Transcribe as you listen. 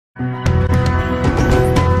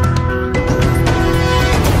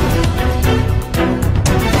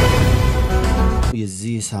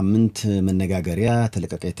ሳምንት መነጋገሪያ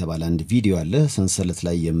ተለቀቀ የተባለ አንድ ቪዲዮ አለ ሰንሰለት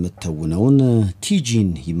ላይ የምትተውነውን ቲጂን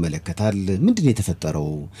ይመለከታል ምንድነው የተፈጠረው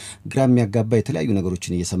ግራም ያጋባ የተለያዩ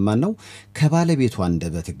ነገሮችን እየሰማን ነው ከባለቤቷ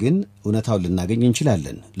አንደበት ግን እውነታውን ልናገኝ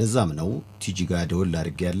እንችላለን ለዛም ነው ቲጂ ጋር ደወል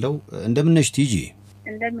አድርጌ ያለው እንደምነሽ ቲጂ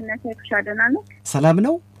እንደምነሽ ከሻደና ነው ሰላም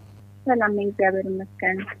ነው ሰላም ነኝ እግዚአብሔር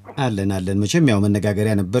ይመስገን አለን መቼም ያው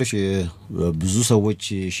መነጋገሪያ ነበርሽ ብዙ ሰዎች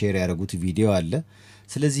ሼር ያደረጉት ቪዲዮ አለ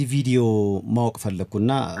ስለዚህ ቪዲዮ ማወቅ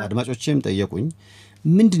ፈለኩና አድማጮቼም ጠየቁኝ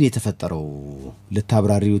ምንድነው የተፈጠረው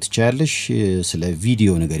ልታብራሪው ትቻለሽ ስለ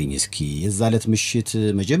ቪዲዮ ነገርኝ እስኪ የዛለት ምሽት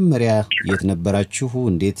መጀመሪያ የት ነበራችሁ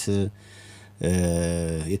እንዴት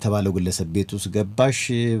የተባለው ግለሰብ ቤት ውስጥ ገባሽ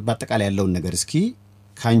በአጠቃላይ ያለው ነገር እስኪ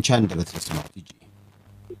ካንቻ እንደበት ለስማው ይጂ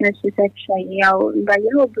እሺ ተክሻይ ያው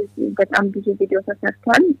ባየው በጣም ብዙ ቪዲዮ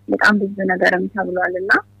ተሰርቷል በጣም ብዙ ነገርም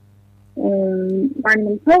ተብሏልና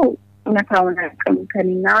ማንንም ሰው እውነታውን አቅም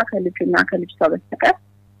ከሊና ከልጅና ከልጅቷ በስተቀር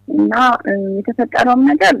እና የተፈጠረው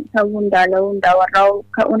ነገር ሰው እንዳለው እንዳወራው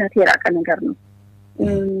ከእውነት የራቀ ነገር ነው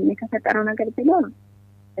የተፈጠረው ነገር ቢሆን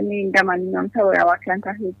እኔ እንደማንኛውም ሰው ያው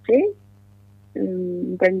አትላንታ ሄጄ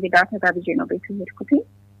በእንግዳ ተጋብዤ ነው ቤቱ ሄድኩት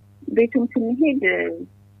ቤቱም ስንሄድ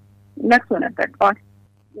ነክቶ ነበር ጠዋት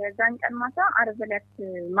የዛን ቀን ማታ አርብ ዕለት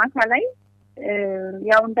ማታ ላይ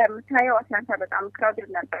ያው እንደምታየው አትላንታ በጣም ክራውድድ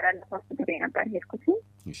ነበር ለፋስ ግሬ ነበር ሄድኩት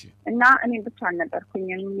እና እኔ ብቻ ነበርኩኝ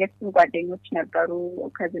የሱ ጓደኞች ነበሩ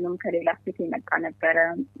ከዝኑም ከሌላ ሴት የመጣ ነበር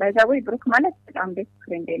በዛው ብሩክ ማለት በጣም ቤስት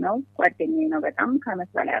ፍሬንድ ነው ጓደኛዬ ነው በጣም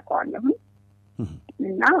ከመስ በላይ አውቀዋለሁ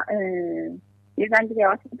እና የዛን ጊዜ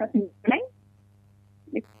አትላንታ ላይ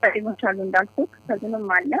ኤክስፐሪመንት አሉ እንዳልኩት ከዝኑም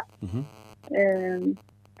አለ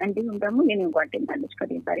እንዲሁም ደግሞ የኔ ጓደኛ አለች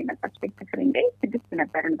ከዴንቨር የመጣች ቤስት ፍሬንድ ስድስት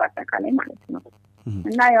ነበርን በአጠቃላይ ማለት ነው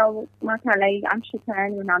እና ያው ማታ ላይ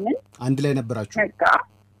አምሽተን ምናምን አንድ ላይ ነበራችሁ ነጋ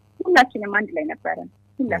ሁላችንም አንድ ላይ ነበርን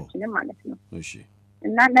ሁላችንም ማለት ነው እሺ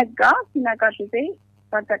እና ነጋ ሲነጋ ጊዜ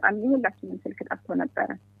በአጋጣሚ ሁላችንም ስልክ ጠፍቶ ነበር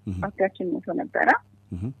ባትሪያችን ሞቶ ነበር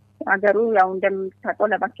አገሩ ያው እንደምታውቀው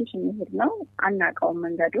ለቫኬሽን መሄድ ነው አናውቀውም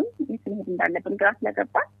መንገዱን የት መሄድ እንዳለብን ግራ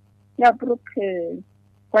ስለገባ ያው ብሩክ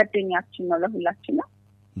ጓደኛችን ነው ለሁላችንም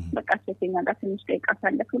በቃ ሴተኛ ጋር ትንሽ ደቂቃ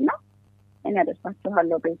ሳለፉና እኔ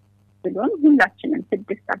አደርሳችኋለሁ ቤት ብሎን ሁላችንም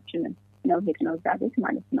ስድስታችንን ነው ሄድነው እዛ ቤት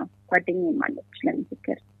ማለት ነው ጓደኛዬ ማለች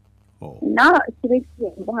ለምስክር እና ቤት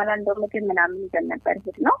በኋላ እንደው ምግብ ምናምን ይዘን ነበር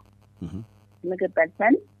ሄድነው ምግብ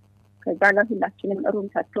በልተን ከዛ ለሁላችንም ሩም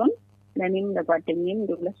ሰጥቶን ለኔም ለጓደኛዬም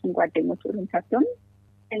ለሁለቱም ጓደኞች ሩም ሰጥቶን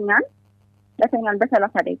ለተኛን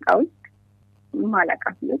በ30 ደቂቃ ውስጥ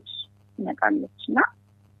ማላቃቶች ነቃለችና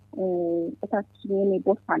እታችንን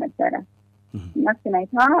ቦርሳ ነበረ እና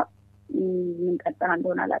ስናይታ ምን ቀጥታ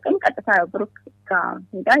እንደሆነ አላውቅም ቀጥታ ብሩክ ጋር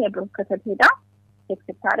ሄዳ የብሩክ ክፍል ሄዳ ቼክ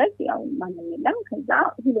ስታደርግ ያው ማንም የለም ከዛ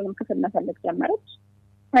ሁሉንም ክፍል መፈለግ ጀመረች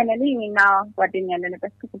ፋይናሊ እኔና ጓደኛ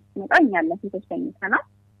ያለንበት ክፍል ስንመጣ እኛ ለሴቶች ተኝተናል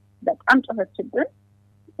በጣም ጮኸችብን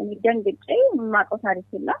እኔ ደንግጬ ማቆ ታሪክ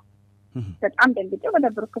የለም በጣም ደንግጬ ወደ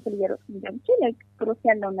ብሩክ ክፍል እየሮጥኩ ገብቼ ለብሩክ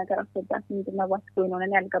ያለውን ነገር አስወዳት ምንድነው ዋስቆይ ነው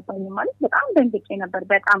እኔ አልገባኝም ማለት በጣም ደንግጬ ነበር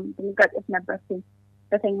በጣም ድንጋጤስ ነበር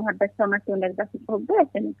በተኛበት ሰው መጥቶ እንደዛ ሲጮህብኝ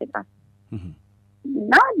ያስደነግጣል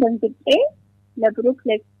እና ደንግጬ ለብሩክ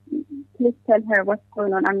please tell her what's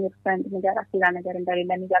going on I'm your friend ንገራት ሌላ ነገር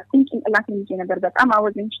እንደሌለ ንገርኩኝ ጭንቅላቴን ይዤ ነበር በጣም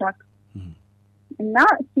አወዝን ሻክ እና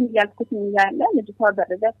እሱን ያልኩት ምን ያለ ልጅቷ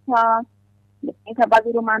በረዘታ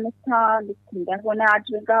ለተባቢሩ ማነታ ልክ እንደሆነ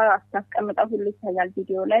አድርጋ አስተቀምጣው ሁሉ ይታያል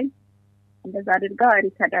ቪዲዮ ላይ እንደዛ አድርጋ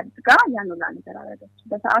ሪከርድ አድርጋ ያንኑላ ነገር አደረገች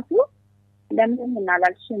በሰዓቱ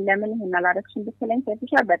ለምን ይሄን አላረክሽን ብትለኝ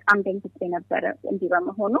ተብሻ በጣም ደንግጬ ነበር እንዲህ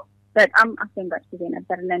በመሆኑ በጣም አስደንጋጭ ጊዜ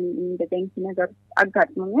ነበር ለኔ እንደዚህ ነገር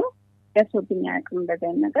አጋጥሞኝ ደርሶብኝ አያውቅም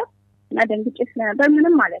እንደዚህ ነገር እና ደንግጬ ስለነበር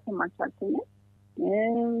ምንም ማለትም አልቻልኩኝም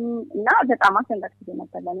እና በጣም አስደንጋጭ ጊዜ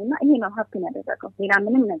ነበር ለኔና ይሄ ነው ሀፕን ያደረገው ሌላ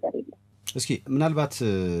ምንም ነገር የለም እስኪ ምናልባት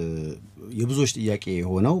የብዙዎች ጥያቄ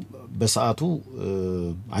ሆነው በሰዓቱ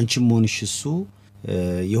አንቺም ሆንሽ እሱ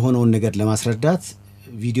የሆነውን ነገር ለማስረዳት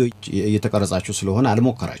ቪዲዮ እየተቀረጻችሁ ስለሆነ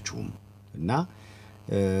አልሞከራችሁም እና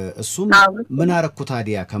እሱም ምን አረኩ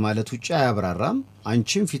ታዲያ ከማለት ውጪ አያብራራም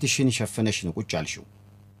አንቺም ፊትሽን ሸፈነሽ ነው ቁጭ አልሽው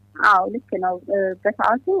አው ልክ ነው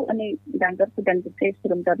በሰዓቱ እኔ ዳንገርኩ ደንግጬ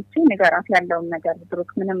ስሩም ገብቼ ንገራት ያለውን ነገር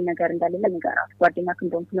ብሩክ ምንም ነገር እንዳለ ንገራት ጓደኛክ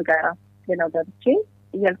እንደሆንኩ ንገራት ሌላው ገብቼ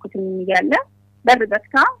እያልኩትም እያለ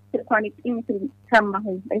በርበትካ ስልኳን ሰማሁ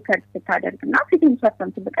ሪከርድ ስታደርግና ፊቴን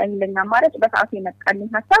ሸፈንኩ በቃኝ ለኛ ማረጥ በሰዓቱ የመጣልኝ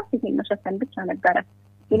ሐሳብ ፊቴን መሸፈን ብቻ ነበር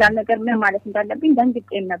ሌላ ነገር ምን ማለት እንዳለብኝ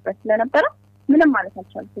ደንግጬም ነበር ስለነበረ ምንም ማለት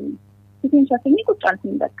አልቻልኩም ፊቴን ሸፈኝ ቁጭ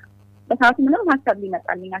አልኩኝ በቃ በሰዓቱ ምንም ሐሳብ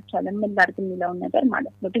ሊመጣልኝ አልቻለም ምን ላድርግ የሚለውን ነገር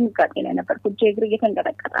ማለት ነው ድንጋጤ ላይ ነበር ቁጭ እግሬ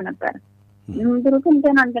እየተንቀጠቀጠ ነበር ብሩክም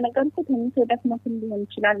ገና እንደነገርኩት ትንሽ ደክሞት ሊሆን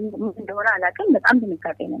ይችላል እንደሆነ አላውቅም በጣም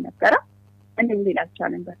ድንጋጤ ነበር እንደዚህ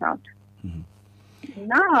ይላቻለን በሰዓቱ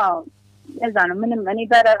እና ለዛ ነው ምንም እኔ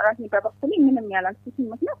በራሴ በበኩሌ ምንም ያላልኩት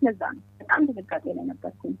ምክንያት ለዛ ነው በጣም ድንጋጤ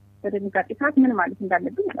ነበርኩኝ በድንጋጤ ሰዓት ምን ማለት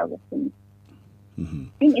እንዳለብኝ አላወቅኩም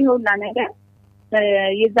ግን ይሄውላ ነገር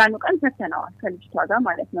የዛኑ ቀን ፈተናዋል ከልጅቷ ጋር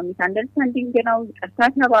ማለት ነው ሚስአንደርስታንዲንግ ነው ይቅርታ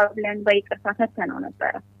ተባብለን በይቅርታ ፈተናው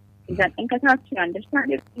ነበር እዛን ከታች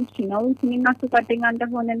አንደርስታንዲንግ ነው ሲኒና ጓደኛ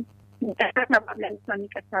እንደሆነን ይቅርታ ተባብለን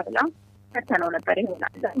ይቅርታ ብላ ፈተናው ነበር ይሄውላ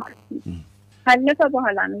ማለት ነው ካለፈ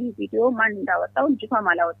በኋላ ነው ይሄ ቪዲዮ ማን እንዳወጣው ልጅቷ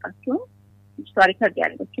ማላወጣችው ልጅቷ ሪከርድ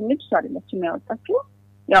ያደረገችው ልጅቷ አይደለችም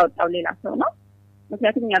ያወጣው ሌላ ሰው ነው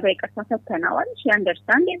ምክንያቱም ያ በይቅርታ ፈተናዋል ሺ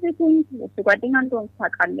አንደርስታንድ ኤቭሪቲንግ እሱ ጓደኛ እንደሆነ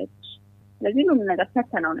ታውቃለች ስለዚህ ሁሉ ነገር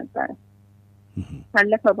ፈተናው ነበር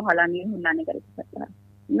ካለፈ በኋላ ነው ይሁንና ነገር የተፈጠረው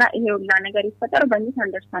እና ይሄ ሁሉ ነገር የተፈጠረው በሚስ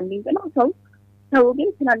አንደርስታንዲንግ ነው ሰው ግን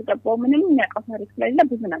ስላልገባው ምንም የሚያውቀው ታሪክ ስለሌለ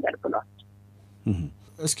ብዙ ነገር ብሏል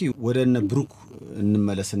እስኪ ወደነ ብሩክ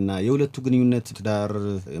እንመለስና የሁለቱ ግንኙነት ትዳር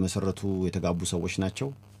የመሰረቱ የተጋቡ ሰዎች ናቸው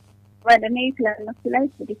ወደኔ ስለነሱ ላይ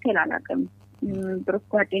ዲቴል አላውቅም ብሩክ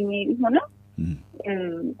ጓደኛዬ ቢሆን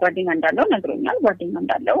ጓደኛ እንዳለው ነግሮኛል ጓደኛ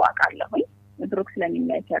እንዳለው አውቃለሁ ብሩክ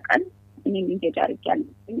ስለሚላይ ያውቃል እኔም እንጀጃርኛል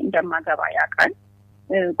እንደማገባ ያውቃል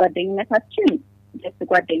ጓደኝነታችን ጀስት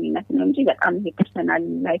ጓደኝነት ነው እንጂ በጣም ይሄ ፐርሰናል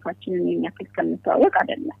ላይፋችንን የሚያክል ከመተዋወቅ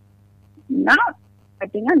አይደለም እና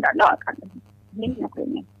ጓደኛ እንዳለው አውቃለሁ ምን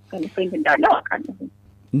ነግሮኛል ከፍሬንድ እንዳለው አውቃለሁ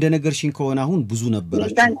እንደ ነገርሽን ከሆነ አሁን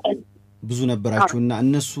ብዙ ነበራችሁና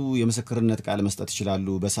እነሱ የመሰከርነት ቃል መስጠት ይችላሉ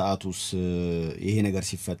በሰዓቱስ ይሄ ነገር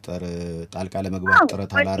ሲፈጠር ጣልቃ ለመግባት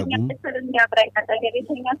ጥረት አላረጉም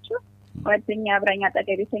ጓደኛ አብራኛ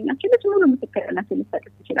አጠገቤተኛችሁ ለሙሉ ምስክርነት ሊሰጥ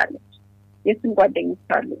ይችላል የሱን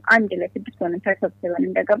ጓደኞች አሉ አንድ ለስድስት ሆነን ተሰብስበን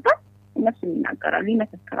እንደገባ እነሱ ይናገራሉ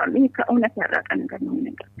ይመሰክራሉ ከእውነት ያራቀ ነገር ነው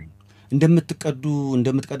ነገር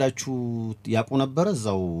እንደምትቀዳችሁ ያቆ ነበር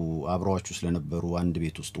እዛው አብራችሁ ስለነበሩ አንድ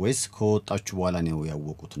ቤት ውስጥ ወይስ ከወጣችሁ በኋላ ነው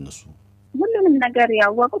ያወቁት እነሱ ሁሉንም ነገር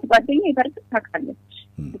ያወቁት ጓደኛዬ በርግጥ ታውቃለች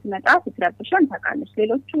ስትመጣ ስትረብሻን ታውቃለች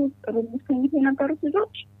ሌሎቹ ጥሩ ሙስሊሞች የነበሩት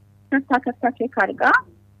ልጆች ተሳከታቸው ካርጋ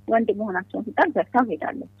ወንድ መሆናቸውን ሲጠርዘታ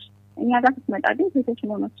ሄዳለች እኛ ጋር ስትመጣ ግን ሴቶች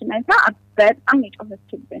መሆናችን አይታ በጣም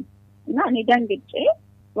የጮኸችብን እና እኔ ደንግጬ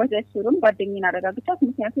ወደ ሱሩም ጓደኛዬን አረጋግቻት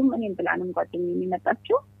ምክንያቱም እኔም ብላንም ጓደኛዬ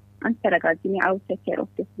የሚመጣችው አንተረጋግኝ አውተከር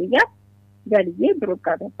ኦፍስ በልዬ ብሩክ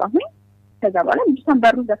ጋር ገባሁኝ ከዛ በኋላ ልጅቷን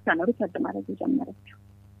በሩ ዘግታ ነው ሪከርድ ማድረግ ጀመረችው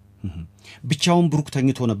ብቻውን ብሩክ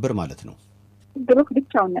ተኝቶ ነበር ማለት ነው ብሩክ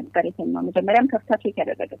ብቻውን ነበር የተኛው መጀመሪያም ከፍታቸው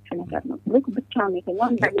ያደረገችው ነገር ነው ብሩክ ብቻውን የተኛው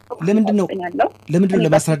ለምንድነው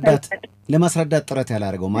ለማስረዳት ጥረት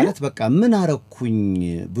ያላረገው ማለት በቃ ምን አረኩኝ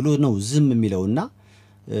ብሎ ነው ዝም የሚለውና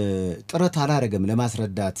ጥረት አላረገም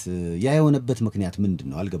ለማስረዳት ያ የሆነበት ምክንያት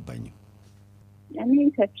ምንድነው አልገባኝም እኔ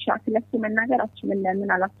ተቻት ለሱ መናገር አችልም ለምን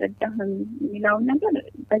አላስረዳህም የሚለው ነገር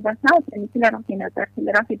በዛ ሰዓት ስለራሴ ነበር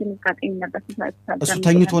ስለራሴ ድንጋጤ ነበር እሱ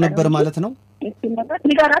ተኝቶ ነበር ማለት ነው እሱ ነገር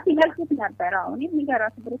ንገራት ይላልኩት ነበር አሁን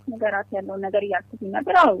ንገራት ብሩክ ንገራት ያለው ነገር ያልኩት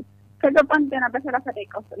ነበር አው ከገባን ገና በ30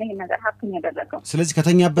 ደቂቃ ውስጥ ነው ይሄ ነገር ሀክም ያደረገው ስለዚህ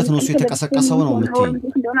ከተኛበት ነው እሱ የተቀሰቀሰው ነው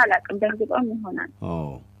ምትይ እንደሆነ አላውቅም ደንግጦም ይሆናል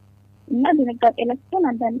እና ድንጋጤ ለሰን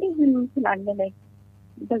አንዳንዴ ዝም ስላለ ላይ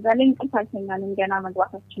በዛ ላይ እንቅልፋችንን ገና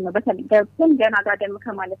መግባታችን ነው በተለይ ገብተን ገና ጋደም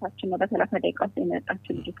ከማለታችን ነው በ30 ደቂቃ ውስጥ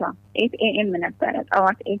የመጣችው ልጅቷ 8 AM ነበር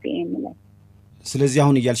ጠዋት 8 AM ላይ ስለዚህ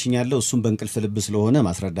አሁን እያልሽኝ ያለው እሱም በእንቅልፍ ልብ ስለሆነ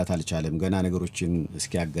ማስረዳት አልቻለም ገና ነገሮችን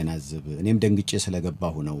እስኪያገናዝብ እኔም ደንግጬ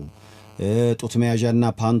ስለገባሁ ነው ጡት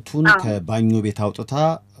መያዣና ፓንቱን ከባኞ ቤት አውጥታ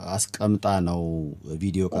አስቀምጣ ነው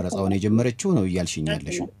ቪዲዮ ቀረጻውን የጀመረችው ነው እያልሽኝ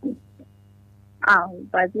ያለሽው አዎ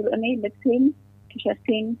ባዚር እኔ ልብሴን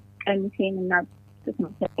ቲሸርቴን ቀሚሴንና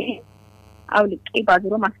አውልቄ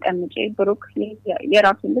ባዝሮ ማስቀምጬ ብሩክ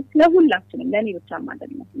የራሱ ልብስ ለሁላችንም ለኔ ብቻ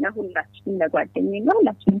አይደለም ለሁላችንም ለጓደኛዬ ነው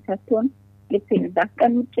ሁላችንም ሰጥቶን ልብሴን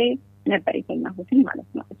እንዳስቀምጬ ነበር የተኛሁት ማለት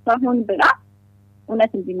ነው እሷን ብላ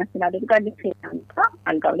እውነት እንዲመስል አድርጋ ልብሴን አንጣ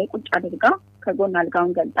አልጋው ላይ ቁጭ አድርጋ ከጎን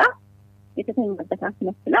አልጋውን ገልጣ የተተኛበት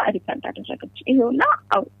አስመስላ ሪከርድ አደረገች ይሄውና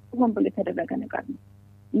አው ሆን ብሎ የተደረገ ነገር ነው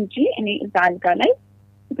እንጂ እኔ እዛ አልጋ ላይ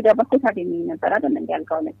ተደባብቆ ታገኘኝ ነበር አይደል እንደ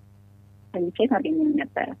አልጋው ላይ ተንቼት አገኘኝ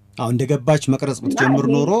ነበር አው እንደገባች መቅረጽ ብትጀምር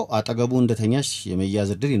ኖሮ አጠገቡ እንደተኛሽ የመያዝ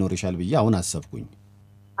እድል ይኖርሻል ብዬ አሁን አሰብኩኝ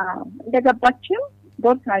አው እንደገባችም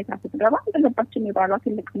ቦርሳ አይታ ስትገባ እንደገባችም የባሏ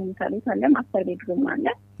ትልቅ ምንታል ይታለ ማስተር ቤድሩም አለ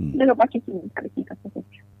እንደገባችም ምንታል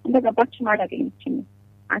ይከፈተች እንደገባችም አላገኘችም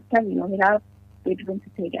አታኝ ነው ሌላ ቤድሩም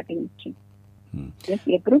ስትሄድ ያገኘችኝ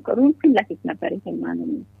የብሩክ ሩም ፍላፊት ነበር የተማነው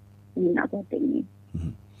እና ጓደኛዬ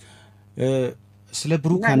ስለ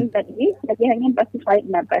ብሩክ ስለዚህ በሱ ሳይድ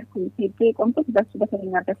ነበርኩኝ ሄጄ ቆምኩት በሱ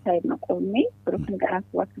በተኛበት ሳይድ ነው ቆሜ ብሩክን ጋር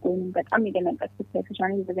አስዋስጎኝ በጣም የደነገጥኩት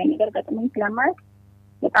ተሻለኝ እንደዚህ ነገር ገጥሞኝ ስለማለት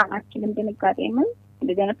በጣም አችልም ድንጋጤ ምን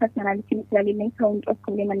እንደዚህ አይነት ፐርሰናሊቲ ስለሌለኝ ሰውን ጦክ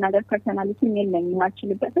ብሎ መናገር ፐርሰናሊቲ የለኝም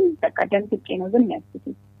ማችልበትም በቃ ደንግጬ ነው ዝም ያልኩት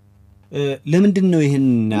ለምንድን ነው ይሄን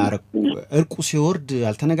እርቁ ሲወርድ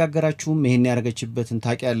አልተነጋገራችሁም ይሄን ያረጋችበትን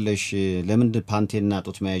ታቂያለሽ ለምን ፓንቴና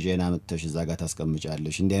ጦት መያዣና መተሽ እዛ ጋር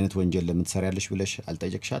ታስቀምጫለሽ እንዲህ አይነት ወንጀል ለምን ትሰሪያለሽ ብለሽ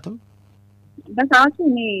አልጠየቅሻትም በሰዓቱ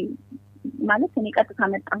እኔ ማለት እኔ ቀጥታ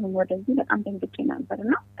መጣሁ ወደዚህ በጣም ደንግጬ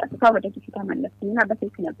ነበርና ቀጥታ ወደዚህ ተመለስኩና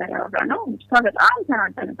በስልክ ነበር ያወራነው እሷ በጣም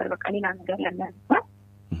ተናዳ ነበር በቃ ሌላ ነገር ያለበት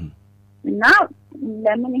እና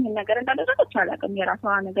ለምን ይሄን ነገር እንዳደረገች አላውቅም የራሷ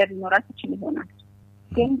ነገር ሊኖራት ይችላል ይሆናል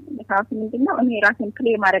ግን በሰዓቱ ምንድነው እኔ ራሴን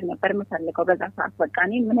ክሌር ማድረግ ነበር የምፈልገው በዛ ሰዓት በቃ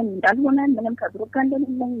እኔ ምንም እንዳልሆነ ምንም ከብሩክ ጋር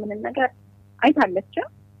እንደሌለኝ ምንም ነገር አይታለች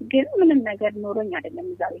ግን ምንም ነገር ኖሮኝ አይደለም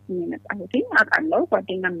እዛ ቤት የመጣሁት አውቃለሁ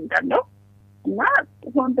ጓደኛም እንዳለው እና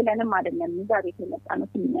ሆን ብለንም አይደለም እዛ ቤት የመጣነው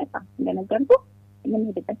ስንመጣ እንደነገርኩ ምን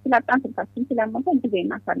ሄደበት ስላጣን ስልካችን ስለማታ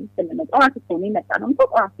ጊዜና ሳልፍ ስለመጣው ነው የመጣነው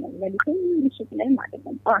ጠዋት ነው ለሊቱም ምሽት ላይ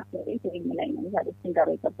አይደለም ጠዋት ነው ይሄን ላይ ነው እዛ ቤት ጋር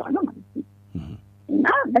የገባነው ማለት ነው እና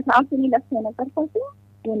በሰዓቱ ለሰ ነገርኩት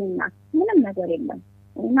የኔና ምንም ነገር የለም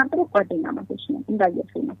እና ጥሩ ጓደኛ ማለትሽ ነው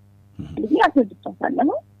እንዳየሽ ነው እንግዲህ አትወድቻለሁ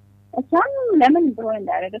እሷን ለምን እንደሆነ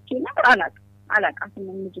እንዳደረገች ነገር አላቃትም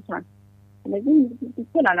ልጅቷን ስለዚህ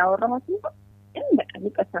እንግዲህ አላወራኋትም ግን በቃ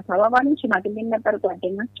ልቀሳ ተባባልን ሽማግሌ ነበር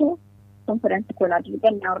ጓደኛቸው ኮንፈረንስ ኮል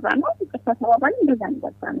አድርገን ያወራነው ልቀሳ ተባባልን እንደዛ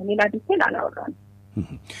ነው ሌላ ዲቴል አላወራንም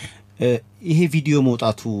ይሄ ቪዲዮ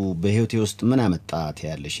መውጣቱ በህይወቴ ውስጥ ምን አመጣት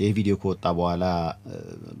ያለሽ ይሄ ቪዲዮ ከወጣ በኋላ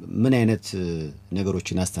ምን አይነት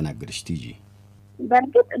ነገሮችን አስተናግድሽ ቲጂ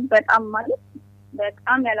በርግጥ በጣም ማለት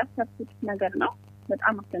በጣም ያላሰብኩት ነገር ነው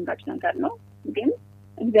በጣም አስደንጋጭ ነገር ነው ግን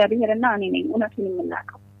እግዚአብሔርና እኔ ነኝ እውነቱን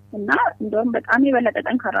የምናውቀው እና እንደውም በጣም የበለጠ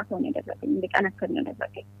ጠንካራ ሰው ነው ያደረገኝ እንደቀነከር ነው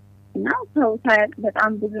ያደረገኝ እና ሰው ታያቅ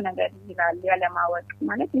በጣም ብዙ ነገር ይላል ያለማወቅ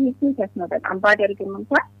ማለት ይሄ ስህተት ነው በጣም ባደርግም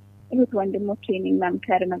እንኳን እህት ወንድሞቼን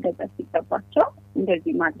መምከር መገዛት ሲገባቸው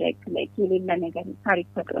እንደዚህ ማድረግ ላይ የሌለ ነገር ታሪክ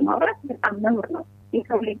ፈጥሮ ማውራት በጣም ነውር ነው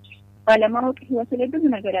የሰው ልጅ ባለማወቅ ህይወቱ ላይ ብዙ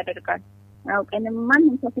ነገር ያደርጋል አውቀንም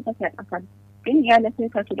ማንንም ሰው ስህተት ያጠፋል ግን ያለ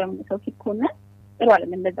ስህተቱ ደግሞ ሰው ሲኮነ ጥሩ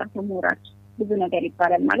አይደለም እንደዛ ሰው ሞራል ብዙ ነገር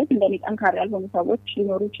ይባላል ማለት እንደኔ ጠንካራ ያልሆኑ ሰዎች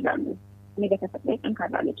ሊኖሩ ይችላሉ እኔ በተፈጥሮ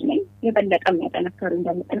ጠንካራ ልጅ ነኝ የበለጠም ያጠነከሩ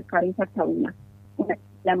እንደምጠነካሪ ፈታውኛ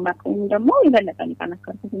ለማቀም ደግሞ የበለጠ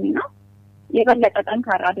ጠንካራነትና የበለጠ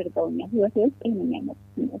ጠንካራ አድርገውኛል ህይወቴ ውስጥ ይሄን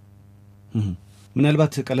ያመጣው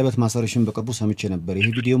ምናልባት ቀለበት ማሰረሽን በቅርቡ ሰምቼ ነበር ይሄ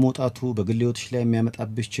ቪዲዮ መውጣቱ በግል ህይወትሽ ላይ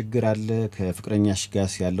የሚያመጣብሽ ችግር አለ ከፍቅረኛሽ ጋር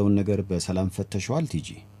ያለውን ነገር በሰላም ፈተሽዋል ቲጂ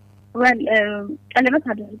ቀለበት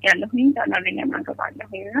አድርጌያለሁኝ ታናለኝ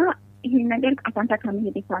ማገባለሁና ይሄ ነገር አፋንታ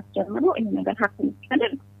ከመሄድ ሰዓት ጀምሮ ይሄ ነገር ሀፍን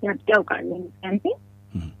ይችላል ያውቃል እንዴ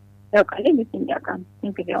ያውቃል እንዲያውቃል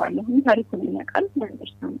እንግዲያዋለሁ ታሪኩን ያውቃል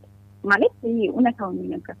ማለት ይሄ እውነታውን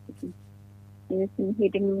ነገርኩት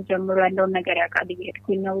ሲሄድም ጀምሮ ያለውን ነገር ያውቃል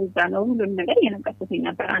ይሄድኩኝ ነው እዛ ነው ሁሉን ነገር የነገርኩት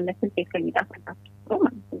ነበር አንተ ስልክ ከሚጣፋታው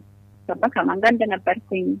ማለት ነው ከማን ጋር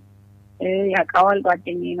እንደነበርኩኝ ያውቃል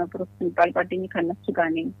ጓደኛዬ ነው ብሩክ የሚባል ጓደኛዬ ከነሱ ጋር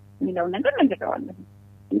ነኝ የሚለው ነገር ነግሬዋለሁ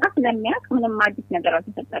እና ስለሚያውቅ ምንም አዲስ ነገር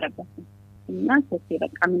አልተፈጠረበትም እና ስለዚህ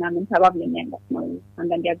በቃ ምናምን ተባብለን ያለፍ ነው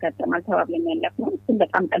አንዳንድ ያጋጠማል ተባብለን ያለፍ ነው እሱም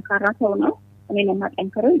በጣም ጠንካራ ሰው ነው እኔንም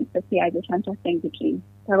ማጠንከረው ስለዚህ አይዞሽ አንቺ አትደንግጪ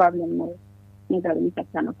ተባብለን ነው ነገሩን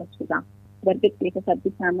ይፈታነው ከሱ ጋር በርግጥ ቤተሰብ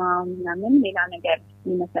ሰማ ምናምን ሌላ ነገር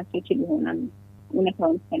ሊመስላቸው ይችል ይሆናል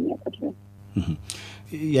እውነታውን ስለሚያውቁት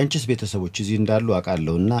ያንቺስ ቤተሰቦች እዚህ እንዳሉ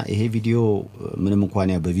አውቃለሁና ይሄ ቪዲዮ ምንም እንኳን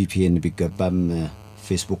ያ በቪፒኤን ቢገባም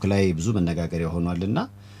ፌስቡክ ላይ ብዙ መነጋገሪያ ሆኗልና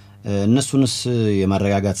እነሱንስ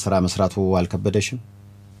የማረጋጋት ስራ መስራቱ አልከበደሽም?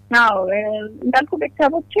 አዎ እንዳልኩ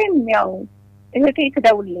ቤተሰቦቼም ያው እህቴ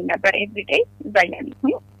ትደውልልኝ ነበር ኤቭሪዴይ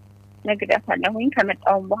ባያለሁኝ ነግሬያታለሁኝ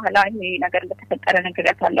ከመጣው በኋላ ይሄ ነገር እንደተፈጠረ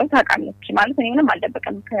ነግሬያታለሁ ታውቃለች ማለት እኔ ምንም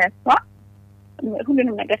አልደበቀም ከሷ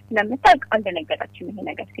ሁሉንም ነገር ስለምታውቅ አልደነገጠችም ይሄ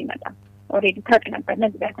ነገር ሲመጣ ኦሬዲ ታውቅ ነበር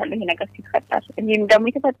ነግሬያታለሁ ይሄ ነገር ሲፈጠር ይሄም ደግሞ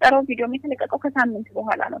የተፈጠረው ቪዲዮም የተለቀቀው ከሳምንት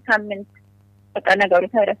በኋላ ነው ሳምንት በቃ ነገሩ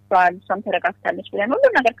ተረስቷል እሷም ተረጋግታለች ብለን ሁሉ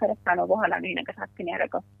ነገር ከረሳ ነው በኋላ ነው ይሄ ነገር ሀክን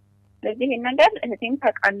ያደረገው ስለዚህ ይሄ ነገር እህቴም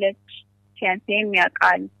ታውቃለች ፊያንሴም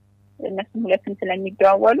ያውቃል እነሱም ሁለቱም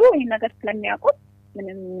ስለሚደዋወሉ ይሄ ነገር ስለሚያውቁት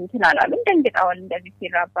ምንም እንትን አላሉም ደንግጠዋል እንደዚህ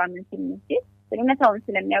ሲራባ ምን ሲል እውነታውን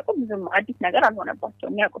ስለሚያውቁ ብዙም አዲስ ነገር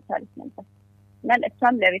አልሆነባቸውም ያውቁት ታሪክ ነበር እና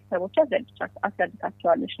ለእሷም ለቤተሰቦቿ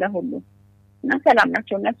አስረድታቸዋለች ለሁሉ እና ሰላም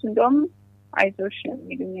ናቸው እነሱ እንደውም አይዞሽ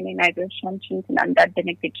የሚሉኝ እኔን አይዞሽ አንቺ እንትን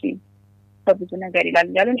እንዳትደነግጪ በብዙ ነገር ይላል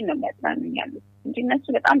ያሉኝ ነው የሚያጽናኑኝ ያሉት እንጂ እነሱ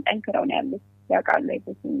በጣም ጠንክረው ነው ያሉት ያውቃሉ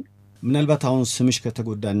አይዞሽ ምናልባት አሁን ስምሽ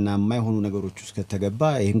ከተጎዳና የማይሆኑ ነገሮች ውስጥ ከተገባ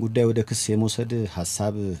ይሄን ጉዳይ ወደ ክስ የመውሰድ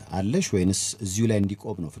ሐሳብ አለሽ ወይንስ እዚሁ ላይ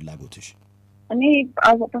እንዲቆም ነው ፍላጎትሽ? እኔ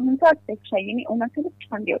በአሁኑ ሰዓት ተሻይኔ እውነቱ ብቻ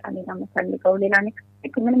እንዲወጣ ነው የምፈልገው። ሌላ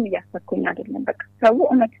ንክክ ምንም እያሰብኩኝ አይደለም። በቃ ሰው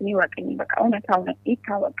እውነቱን ይወቅኝ። በቃ እውነታው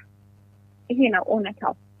ይታወቅ። ይሄ ነው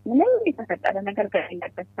እውነታው። ምንም የተፈጠረ ነገር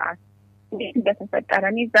በሌለበት ሰዓት እንዴት እንደተፈጠረ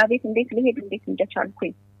እኔ እዛ ቤት እንዴት ልሄድ እንዴት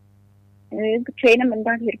እንደቻልኩኝ ብቻዬንም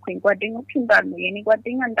እንዳልሄድኩኝ ጓደኞች እንዳሉ የኔ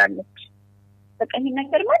ጓደኛ እንዳለች በቃ ይሄን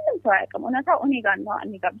ነገር ማንም ሰው አያውቅም። እውነታው እኔ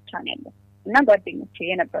ጋር ብቻ ነው ያለው እና ጓደኞቼ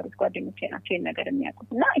የነበሩት ጓደኞቼ ናቸው ይሄን ነገር የሚያውቁት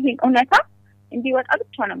እና ይሄን እውነታ እንዲወጣ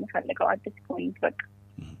ብቻ ነው የምፈልገው አዲስ ፖይንት በቃ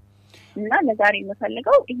እና ለዛሬ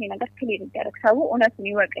የምፈልገው ይሄ ነገር ክሊር ይደረግ። ሰው እውነቱን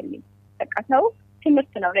ይወቅልኝ። በቃ ሰው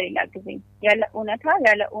ትምህርት ነው ለሌላ ጊዜ ያለ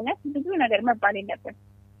እውነት ብዙ ነገር መባል የለበት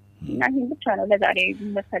እና ይሄን ብቻ ነው ለዛሬ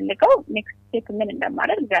የምፈልገው። ኔክስት ስቴፕ ምን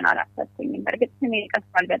እንደማደርግ ገና አላሰብኩኝም። በርግጥ ስሜ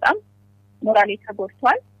ቀስቷል፣ በጣም ሞራሌ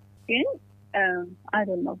ተጎድቷል። ግን አይ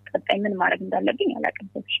ዶንት ኖ ቀጣይ ምን ማድረግ እንዳለብኝ አላውቅም።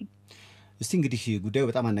 እስቲ እንግዲህ ጉዳዩ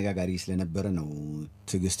በጣም አነጋጋሪ ስለነበረ ነው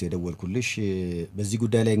ትግስት የደወልኩልሽ። በዚህ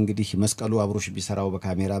ጉዳይ ላይ እንግዲህ መስቀሉ አብሮሽ ቢሰራው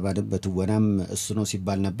በካሜራ በትወናም እሱ ነው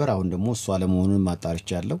ሲባል ነበር። አሁን ደግሞ እሱ አለመሆኑን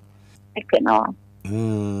ማጣርቻለሁ። ልክ ነው።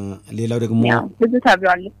 ሌላው ደግሞ ብዙ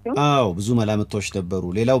ታብሏል። አዎ ብዙ መላምቶች ነበሩ።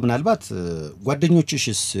 ሌላው ምናልባት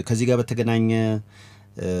ጓደኞችሽስ ከዚህ ጋር በተገናኘ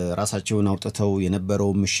ራሳቸውን አውጥተው የነበረው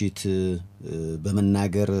ምሽት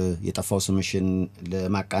በመናገር የጠፋው ስምሽን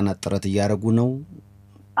ለማቃናት ጥረት እያደረጉ ነው?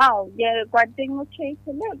 አዎ የጓደኞቼ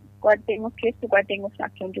ጓደኞች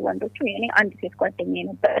ናቸው እንጂ ወንዶቹ የኔ አንድ ሴት ጓደኛዬ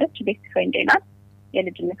ነበረች፣ ቤስት ፍሬንድ ናት፣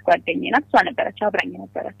 የልጅነት ጓደኛዬ ናት። እሷ ነበረች አብራኝ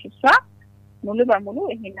ነበረች። እሷ ሙሉ በሙሉ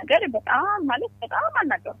ይሄን ነገር በጣም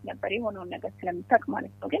አናገርኩት ነበር የሆነውን ነገር ስለምታውቅ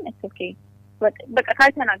ማለት ነው። ግን ኦኬ በቃ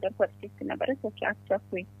ካልተናገርኩ ወጥቼ ነበር። ኦኬ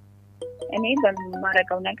አትቸኩኝ፣ እኔ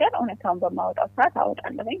በማረገው ነገር እውነታውን በማወጣው ሰዓት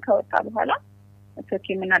አወጣለሁኝ። ከወጣ በኋላ ኦኬ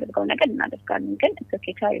የምናደርገው ነገር እናደርጋለን። ግን ኦኬ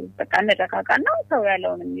በቃ እንረጋጋና ሰው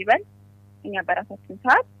ያለውን የሚበል እኛ በራሳችን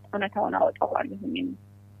ሰዓት እውነታውን አወጣዋለሁኝ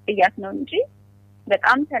ብያት ነው እንጂ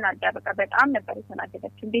በጣም ተናዳ በቃ በጣም ነበር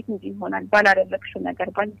የተናደደችው። እንዴት እንዲህ ይሆናል ባላደረግሽው ነገር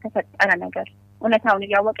ባልተፈጠረ ነገር እውነታውን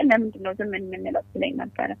እያወቅን ለምንድን ነው ዝም የምንለው ስለኝ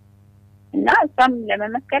ነበረ እና እሷም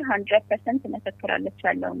ለመመስከር 100% መሰክራለች።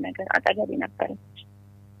 ያለውን ነገር አጠገቤ ነበረች፣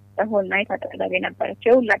 በሆል ናይት አጠገቤ ነበረች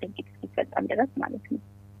የሁላ ድርጊት ሲፈጸም ድረስ ማለት ነው።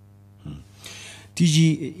 ቲጂ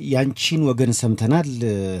ያንቺን ወገን ሰምተናል።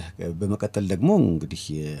 በመቀጠል ደግሞ እንግዲህ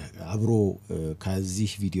አብሮ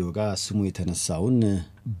ከዚህ ቪዲዮ ጋር ስሙ የተነሳውን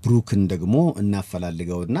ብሩክን ደግሞ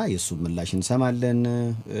እናፈላልገውና የሱ ምላሽ እንሰማለን።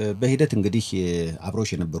 በሂደት እንግዲህ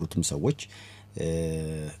አብሮሽ የነበሩትም ሰዎች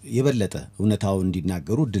የበለጠ እውነታው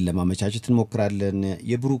እንዲናገሩ እድል ለማመቻቸት እንሞክራለን።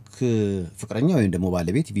 የብሩክ ፍቅረኛ ወይም ደግሞ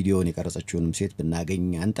ባለቤት ቪዲዮውን የቀረጸችውንም ሴት ብናገኝ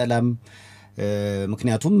አንጠላም።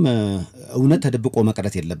 ምክንያቱም እውነት ተደብቆ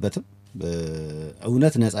መቅረት የለበትም።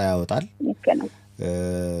 እውነት ነፃ ያወጣል።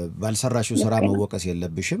 ባልሰራሽው ስራ መወቀስ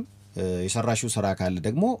የለብሽም። የሰራሽው ስራ ካለ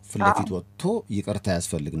ደግሞ ፍለፊት ወጥቶ ይቅርታ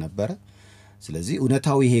ያስፈልግ ነበር። ስለዚህ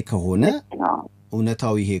እውነታው ይሄ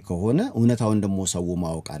ከሆነ እውነታውን ደግሞ ሰው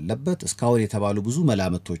ማወቅ አለበት። እስካሁን የተባሉ ብዙ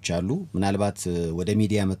መላምቶች አሉ። ምናልባት ወደ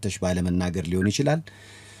ሚዲያ መተሽ ባለመናገር ሊሆን ይችላል።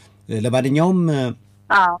 ለማንኛውም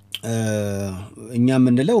እኛ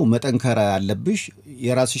ምንለው መጠንከር አለብሽ።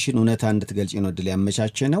 የራስሽን እውነታ እንድትገልጪ ነው እድል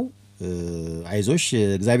ያመቻቸ ነው። አይዞሽ፣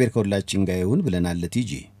 እግዚአብሔር ከሁላችን ጋር ይሁን ብለናል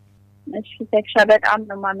ቲጂ። እሺ ተክሻ በጣም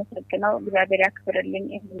ነው የማመሰግነው። እግዚአብሔር ያክብርልኝ።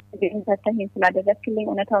 ይሄን ተተህኝ ስላደረክልኝ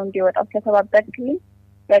እውነታው እንዲወጣው ስለተባበርክልኝ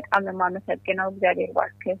በጣም ነው የማመሰግነው። እግዚአብሔር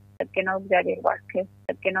ባርክ። እግዚአብሔር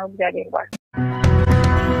ባርክ።